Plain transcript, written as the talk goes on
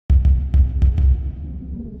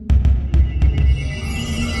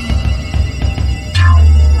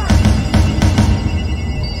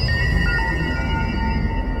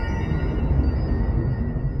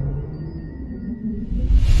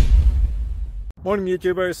Morning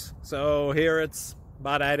YouTubers. So here it's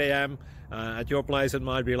about 8 a.m. At your place it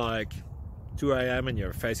might be like 2 a.m. and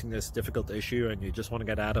you're facing this difficult issue and you just want to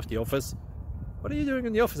get out of the office. What are you doing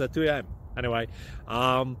in the office at 2 a.m.? Anyway,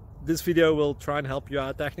 this video will try and help you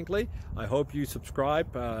out technically. I hope you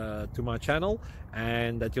subscribe to my channel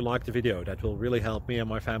and that you like the video. That will really help me and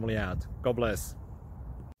my family out. God bless.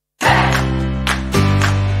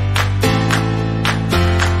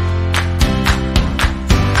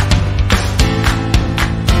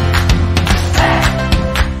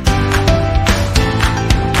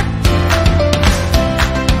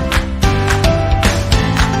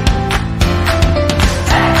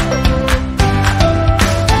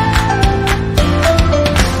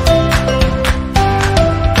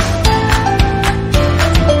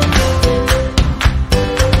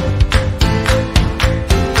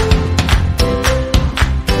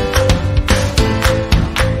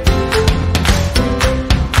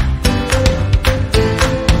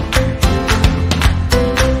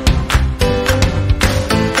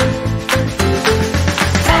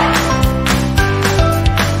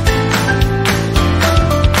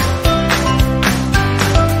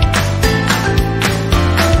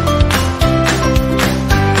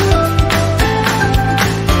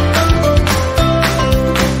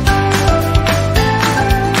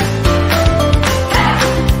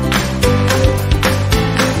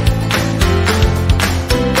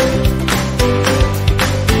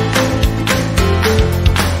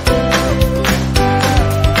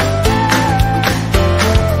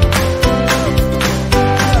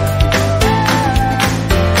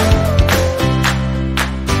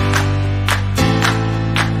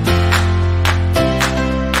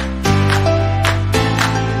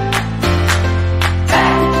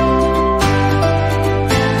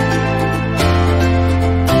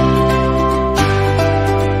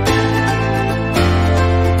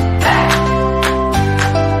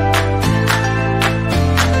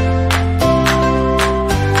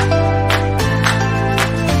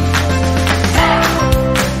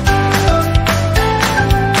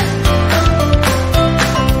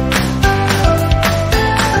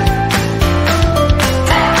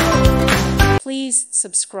 Please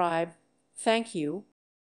subscribe. Thank you.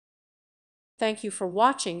 Thank you for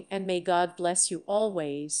watching, and may God bless you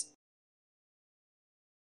always.